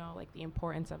 you know, like the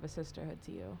importance of a sisterhood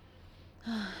to you?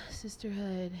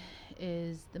 Sisterhood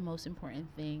is the most important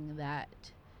thing that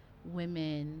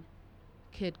women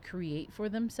could create for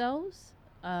themselves.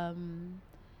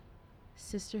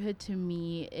 Sisterhood to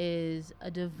me is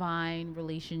a divine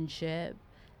relationship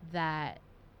that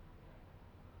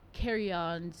carry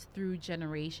on through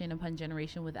generation upon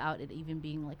generation without it even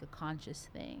being like a conscious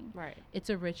thing. Right. It's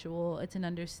a ritual, it's an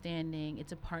understanding,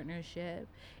 it's a partnership,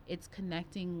 it's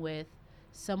connecting with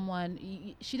someone.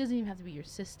 She doesn't even have to be your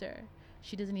sister,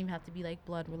 she doesn't even have to be like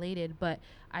blood related, but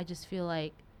I just feel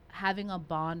like having a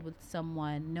bond with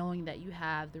someone, knowing that you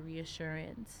have the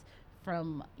reassurance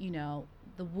from, you know,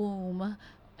 the womb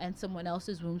and someone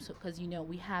else's womb, because you know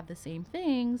we have the same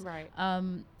things, right?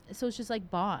 So it's just like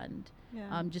bond.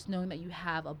 Just knowing that you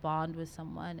have a bond with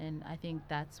someone, and I think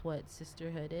that's what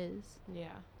sisterhood is.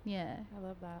 I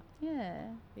love that.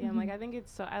 I'm like, I think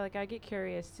it's so, I get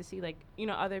curious to see, like, you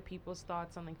know, other people's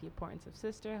thoughts on like the importance of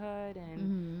sisterhood,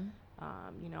 and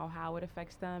you know, how it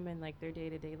affects them in like their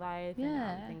day-to-day life,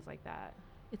 and things like that.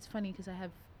 It's funny because I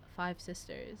have 5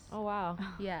 sisters. Oh wow.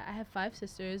 I have 5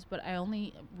 sisters, but I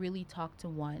only really talk to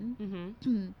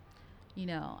one. You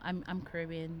know, I'm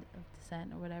Caribbean of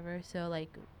descent or whatever, so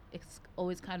like it's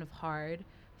always kind of hard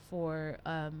for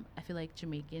I feel like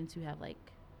Jamaicans who have like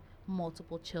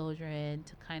multiple children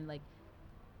to kind of like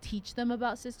teach them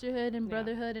about sisterhood and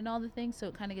brotherhood and all the things, so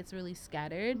it kind of gets really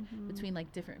scattered between like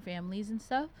different families and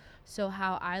stuff. So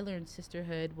how I learned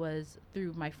sisterhood was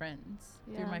through my friends,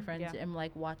 and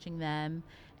like watching them,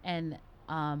 and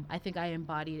I think I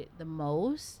embodied it the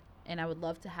most, and I would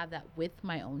love to have that with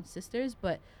my own sisters,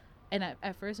 but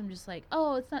at first I'm just like,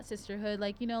 oh, it's not sisterhood,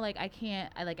 like, you know, like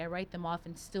I write them off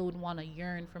and still would want to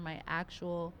yearn for my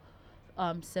actual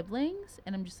siblings,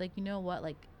 and I'm just like, you know what,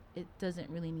 like it doesn't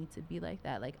really need to be like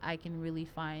that. Like I can really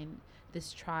find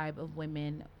this tribe of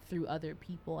women through other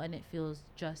people, and it feels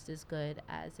just as good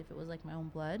as if it was like my own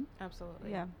blood.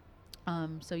 Absolutely.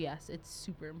 So yes, it's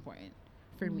super important.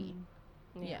 for me.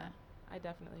 Yeah, I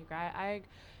definitely agree.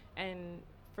 And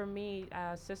for me,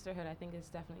 sisterhood, I think is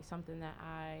definitely something that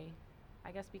I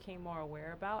guess became more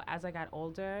aware about as I got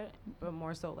older, but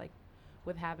more so like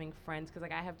with having friends, because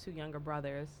like I have 2 younger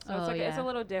brothers, so it's like it's a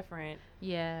little different.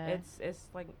 Yeah, it's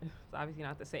like it's obviously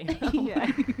not the same.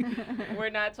 Yeah. We're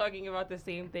not talking about the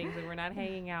same things, and we're not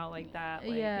hanging out like that.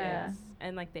 Like,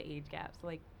 and like the age gaps,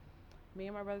 like me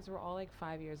and my brothers were all like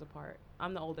 5 years apart.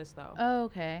 I'm the oldest though. Oh,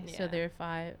 okay. So they're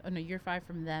 5. Oh no, you're 5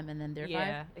 from them, and then they're 5.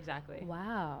 Yeah, exactly.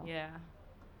 Wow. Yeah.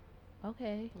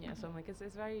 Okay. Yeah, so I'm like, it's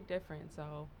very different.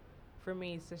 So for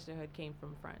me, sisterhood came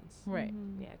from friends. Right.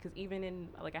 Yeah, because even in,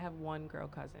 like, I have one girl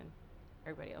cousin.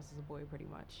 Everybody else is a boy pretty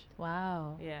much.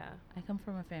 Wow. Yeah. I come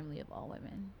from a family of all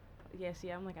women. Yeah, see,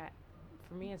 I'm like,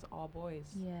 for me, it's all boys.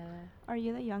 Yeah. Are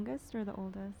you the youngest or the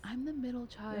oldest? I'm the middle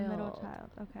child. The middle child,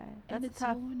 okay. And That's it's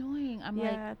tough. so annoying.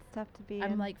 It's tough to be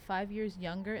I'm in. like 5 years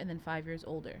younger and then 5 years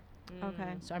older.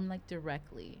 Okay. So I'm like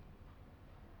directly.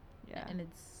 Yeah. And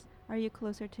it's... Are you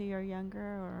closer to your younger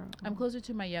or? I'm closer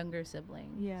to my younger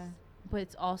siblings. Yeah. But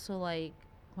it's also like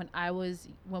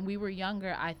when we were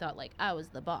younger, I thought like I was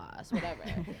the boss, whatever.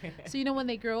 So, you know, when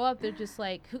they grow up, they're just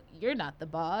like, you're not the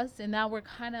boss. And now we're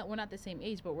not the same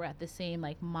age, but we're at the same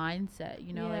like mindset,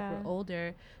 you know, like we're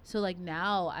older. So like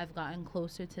now I've gotten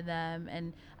closer to them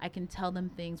and I can tell them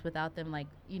things without them like,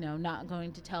 you know, not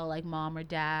going to tell like mom or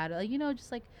dad, like, you know,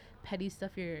 just like petty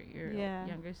stuff your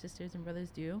younger sisters and brothers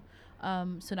do.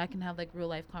 So I can have like real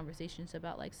life conversations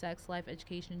about like sex, life,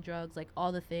 education, drugs, like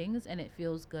all the things, and it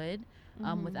feels good,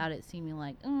 without it seeming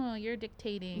like, oh, you're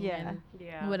dictating and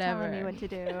whatever. Telling me what to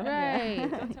do. Right.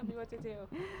 Don't tell me what to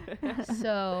do.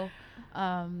 So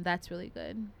that's really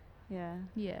good. Yeah.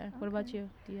 Yeah. Okay. What about you?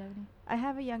 Do you have any? I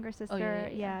have a younger sister.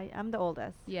 Yeah, I'm the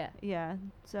oldest. Yeah. Yeah.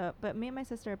 So, but me and my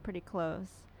sister are pretty close.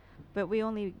 But we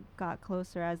only got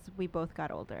closer as we both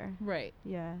got older. Right.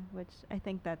 Yeah, which I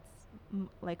think that's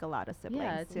like a lot of siblings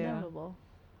yeah, it's too. inevitable.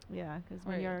 Yeah, because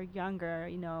when you're younger,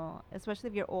 you know, especially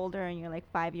if you're older and you're like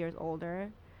 5 years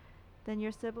older than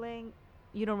your sibling,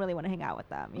 you don't really want to hang out with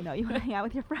them. You know, you want to hang out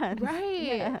with your friends. Right.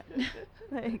 Yeah.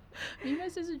 Like, me and my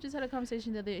sister just had a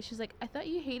conversation the other day. She's like, I thought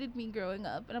you hated me growing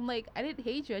up. And I'm like, I didn't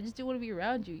hate you. I just didn't want to be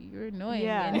around you. You're annoying.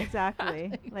 yeah,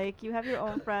 exactly. Like, you have your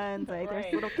own friends. Like,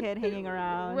 there's a little kid hanging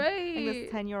around. Right. And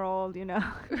this 10-year-old, you know,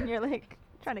 and you're like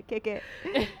trying to kick it.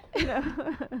 You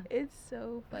know? It's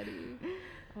so funny.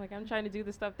 Like, I'm trying to do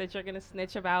the stuff that you're going to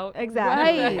snitch about.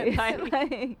 Exactly. Right.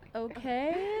 Like,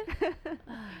 okay.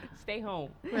 Stay home.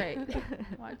 Right.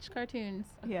 Watch cartoons.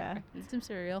 yeah. Eat some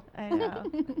cereal. I know.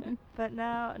 But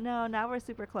now we're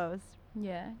super close.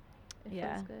 Yeah. It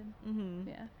feels good. Mm-hmm.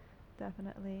 Yeah.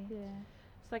 Definitely. Yeah.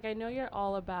 It's like, I know you're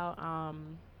all about,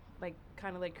 like,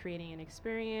 kind of like creating an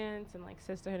experience and like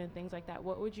sisterhood and things like that.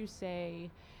 What would you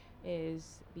say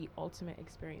is the ultimate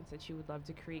experience that you would love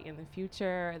to create in the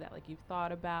future that like you've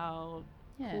thought about?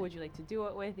 Yeah. Who would you like to do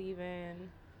it with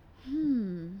even?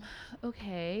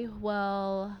 Okay.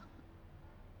 Well,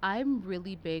 I'm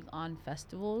really big on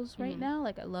festivals right now.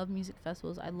 Like, I love music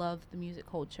festivals. I love the music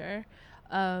culture.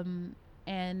 And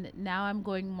now I'm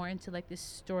going more into like this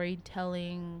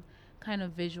storytelling kind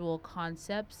of visual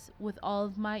concepts with all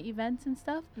of my events and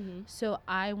stuff. So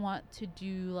I want to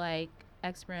do like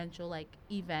experiential like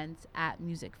events at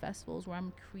music festivals where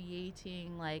I'm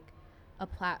creating like a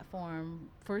platform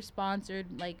for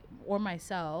sponsored like or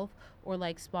myself or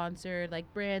like sponsored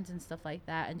like brands and stuff like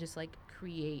that, and just like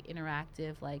create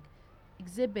interactive like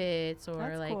exhibits or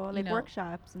That's like cool. you Like know,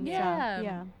 workshops and Yeah. stuff.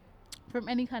 Yeah. from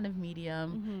any kind of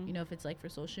medium, you know, if it's like for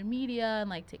social media and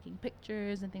like taking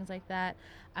pictures and things like that.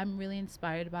 I'm really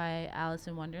inspired by Alice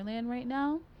in Wonderland right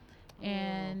now.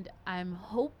 And I'm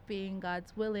hoping,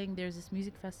 God's willing, there's this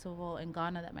music festival in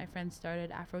Ghana that my friend started,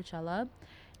 Afrochella.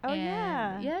 Oh, and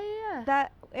yeah. Yeah.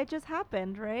 That it just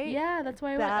happened, right? Yeah, that's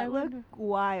why I That went. looked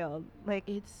wild. Like,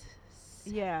 It's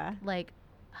yeah. like,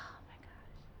 oh my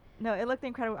gosh. No, it looked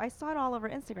incredible. I saw it all over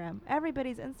Instagram.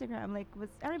 Everybody's Instagram. Like,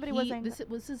 wasn't. This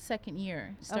was his second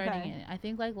year starting it. I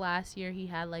think like last year he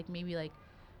had like maybe like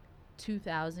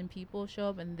 2,000 people show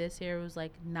up, and this year it was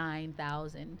like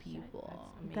 9,000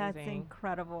 people. That's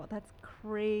incredible. That's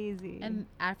crazy. And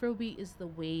Afrobeat is the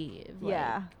wave.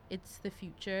 Yeah. Like, it's the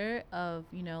future of,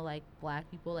 you know, like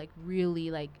black people like really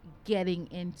like getting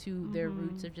into their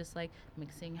roots of just like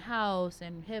mixing house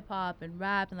and hip hop and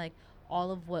rap and like all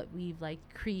of what we've like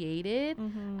created.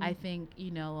 I think,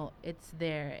 you know, it's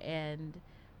there. And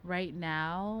right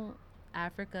now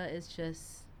Africa is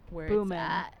just where booming. It's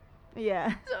at.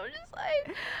 Yeah. So I'm just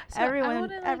like,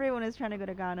 everyone is trying to go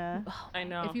to Ghana. I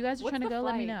know. If you guys are trying to go,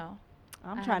 let me know.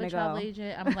 I'm trying to go. I have a travel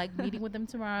agent. I'm like meeting with them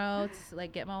tomorrow to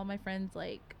like get all my friends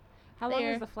like. How long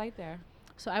is the flight there?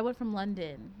 So I went from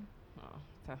London. Oh,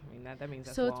 I mean that means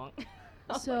that's So it's- long.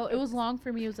 So it was long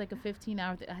for me. It was like a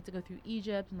 15-hour. I had to go through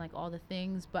Egypt and like all the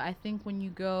things. But I think when you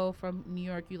go from New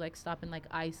York, you like stop in like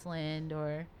Iceland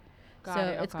or. Got So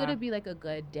it, it's okay. gonna be like a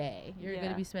good day. You're Yeah.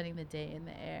 gonna be spending the day in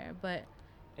the air, but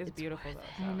It's it's beautiful worth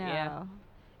though. I So, know. yeah.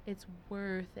 it's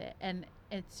worth it. And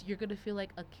you're gonna feel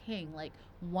like a king. Like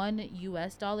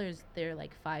 $1 is there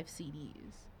like 5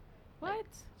 CDs. What? Like,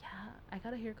 yeah, I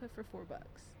got a haircut for $4.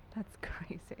 That's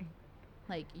crazy.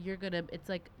 Like it's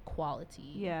like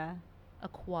quality. Yeah. A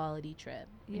quality trip.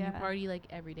 And you Yeah. party like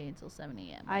every day until 7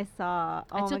 a.m. I saw.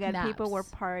 I Oh my took god, people were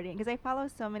naps. partying because I follow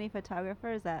so many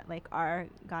photographers that like are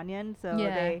Ghanaian. So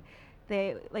Yeah.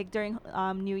 they like during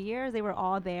New Year's they were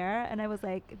all there, and I was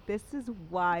like, this is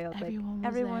wild. Everyone was like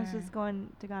everyone's there. just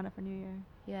going to Ghana for New Year.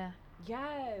 Yeah.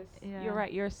 Yes. Yeah. You're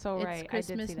right. You're so It's right.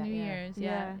 Christmas, I did see that. New Yeah. Year's.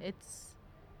 Yeah. Yeah.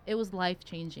 It was life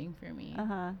changing for me. Uh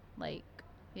huh. Like,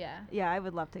 yeah. Yeah, I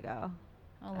would love to go.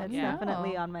 I'll That's let you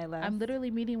definitely know. on my list. I'm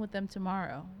literally meeting with them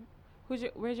tomorrow.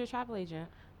 Where's your travel agent?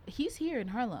 He's here in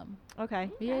Harlem. Okay.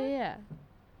 Yeah.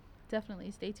 Definitely.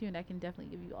 Stay tuned. I can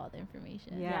definitely give you all the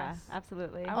information. Yeah, Yes.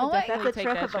 absolutely. I would Oh my definitely that's a take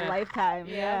trip that of a trip. lifetime.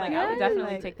 Yeah, like I Yes. would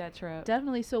definitely Like, take that trip.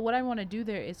 Definitely. So what I want to do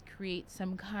there is create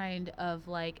some kind of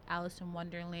like Alice in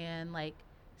Wonderland like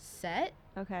set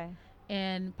Okay.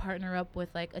 and partner up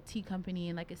with like a tea company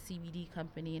and like a CBD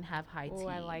company and have high tea. Oh,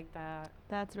 I like that.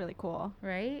 That's really cool.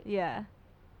 Right? Yeah.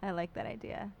 I like that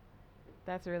idea.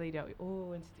 That's really dope.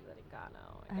 Oh, and to do that in Ghana.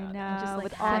 Oh my I God. know. And just, like,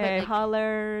 with have all it, the like-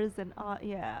 colors and all.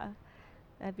 Yeah.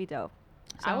 That'd be dope.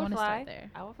 So I I would want to fly. start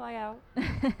there. I will fly out.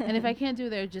 And if I can't do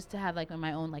there, just to have like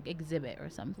my own like exhibit or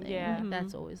something. Yeah. Mhm.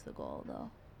 That's always the goal though.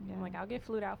 Yeah. I'm like, I'll get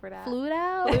flued out for that. Flew it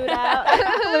out. Flued out.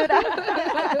 Flued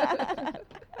out.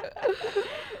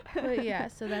 But yeah,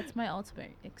 so that's my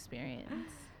ultimate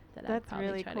experience that I'd That's probably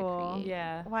really try cool. to create.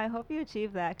 Yeah. Well, I hope you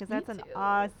achieve that because Me that's an too.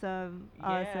 awesome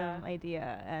Yeah.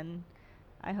 idea, and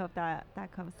I hope that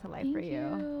comes to life Thank for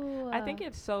you. I think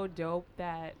it's so dope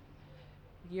that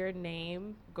your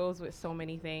name goes with so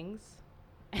many things.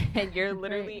 And you're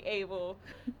literally able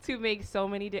to make so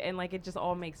many, and like it just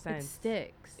all makes it sense.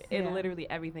 sticks. It Yeah. literally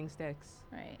everything sticks.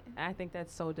 Right. And I think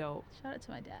that's so dope. Shout out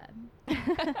to my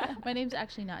dad. My name's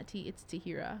actually not T, it's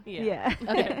Tahira. Yeah.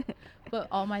 Okay. But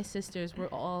all my sisters were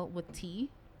all with T.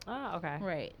 Oh, okay.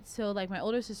 Right. So like my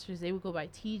older sisters, they would go by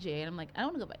TJ, and I'm like, I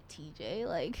don't want to go by TJ.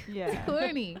 Like, Yeah. it's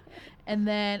corny. And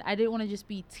then I didn't want to just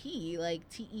be T, like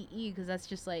TEE, because that's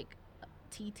just like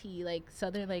TT, like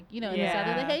Southern, like in the South,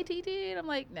 they're like, Yeah. hey TT, and I'm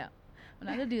like, no, I'm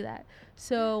not gonna do that.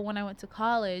 So when I went to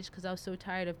college, because I was so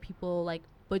tired of people like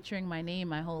butchering my name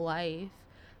my whole life,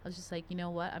 I was just like, you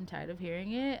know what? I'm tired of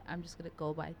hearing it. I'm just gonna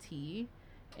go by T.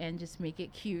 And just make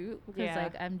it cute because Yeah.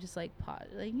 like I'm just like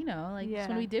just want Yeah.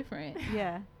 to be different.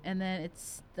 Yeah. And then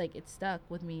it's stuck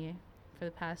with me for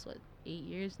the past 8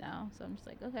 years now. So I'm just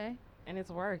like, okay, And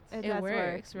it's worked. It does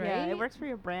works, work. Yeah, it right? works for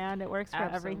your brand. It works for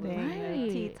Absolutely. everything.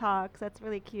 Tea Right. Talks. That's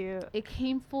really cute. it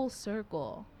came full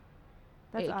circle.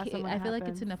 That's awesome. I feel like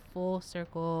it's in a full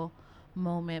circle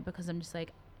moment because I'm just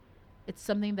like, it's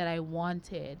something that I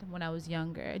wanted when I was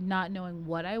younger, not knowing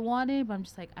what I wanted, but I'm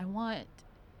just like, I want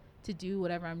to do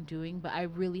whatever I'm doing, but I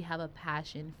really have a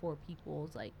passion for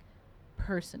people's like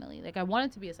personally. Like I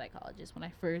wanted to be a psychologist when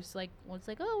I first was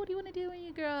like, oh, what do you want to do when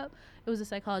you grow up? It was a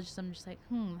psychologist. I'm just like,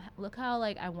 look how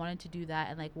like I wanted to do that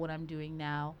and like what I'm doing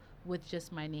now with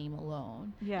just my name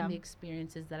alone. Yeah. And the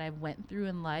experiences that I've went through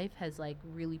in life has like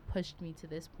really pushed me to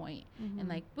this point. Mhm. And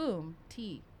like boom,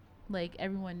 tea. Like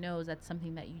everyone knows that's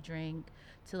something that you drink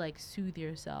to like soothe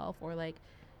yourself or like,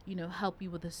 help you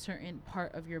with a certain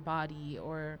part of your body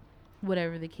or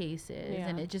whatever the case is. Yeah.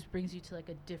 And it just brings you to like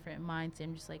a different mindset.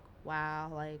 I'm just like,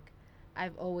 wow, like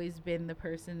I've always been the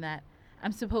person that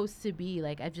I'm supposed to be.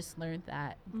 Like I've just learned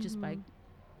that just by Mhm.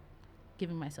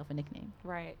 giving myself a nickname.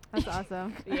 Right. That's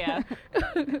awesome. Yeah.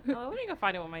 Oh, let me go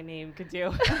find out what my name could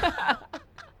do.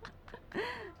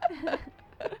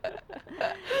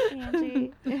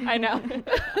 Angie. I know.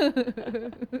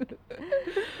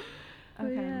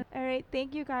 Okay. Yeah. All right.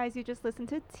 Thank you guys. You just listened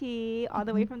to T all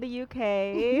the way from the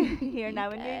UK here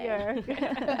now in New York.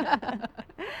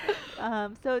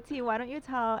 So T, why don't you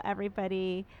tell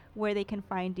everybody where they can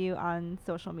find you on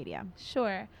social media?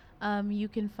 Sure. You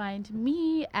can find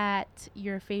me at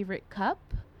Your Favorite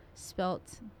Cup,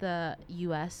 spelt the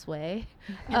US way.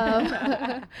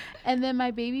 And then my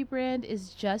baby brand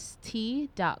is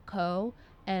justt.co.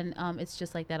 And it's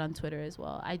just like that on Twitter as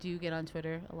well. I do get on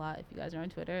Twitter a lot if you guys are on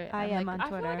Twitter. I I'm am like, on I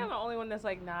feel like Twitter. I'm the only one that's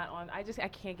like not on. I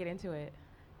can't get into it.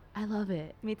 I love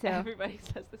it. Me too. Everybody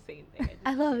says the same thing.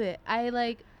 I love it.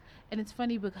 And it's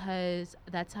funny because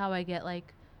that's how I get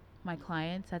like my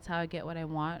clients. That's how I get what I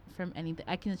want from anything.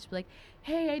 I can just be like,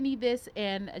 hey, I need this,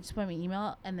 and I just put my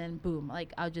email, and then boom,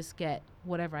 like I'll just get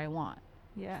whatever I want.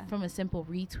 Yeah. From a simple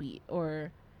retweet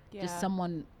or just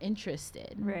someone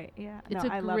interested. Right. Yeah. It's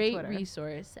a great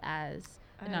resource as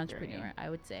an entrepreneur, I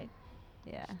would say.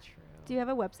 Yeah. Do you have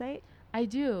a website? I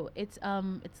do. It's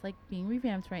like being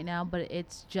revamped right now, but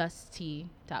it's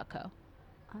justtea.co.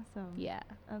 Awesome. Yeah.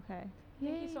 Okay.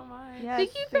 Thank you so much. Yes,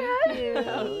 thank you for having me.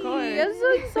 Of course. I'm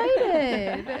so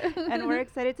excited. And we're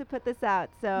excited to put this out.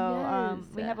 So Yes.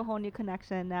 we have a whole new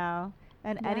connection now.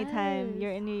 And anytime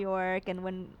you're in New York and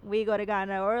when we go to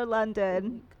Ghana or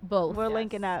London, both. We're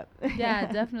linking up.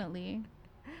 Yeah, definitely.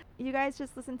 You guys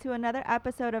just listened to another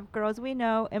episode of Girls We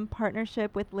Know in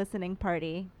partnership with Listening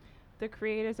Party. The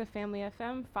creators of Family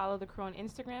FM. Follow the crew on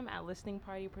Instagram at Listening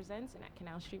Party Presents and at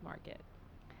Canal Street Market.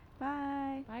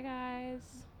 Bye. Bye, guys.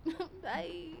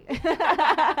 Bye.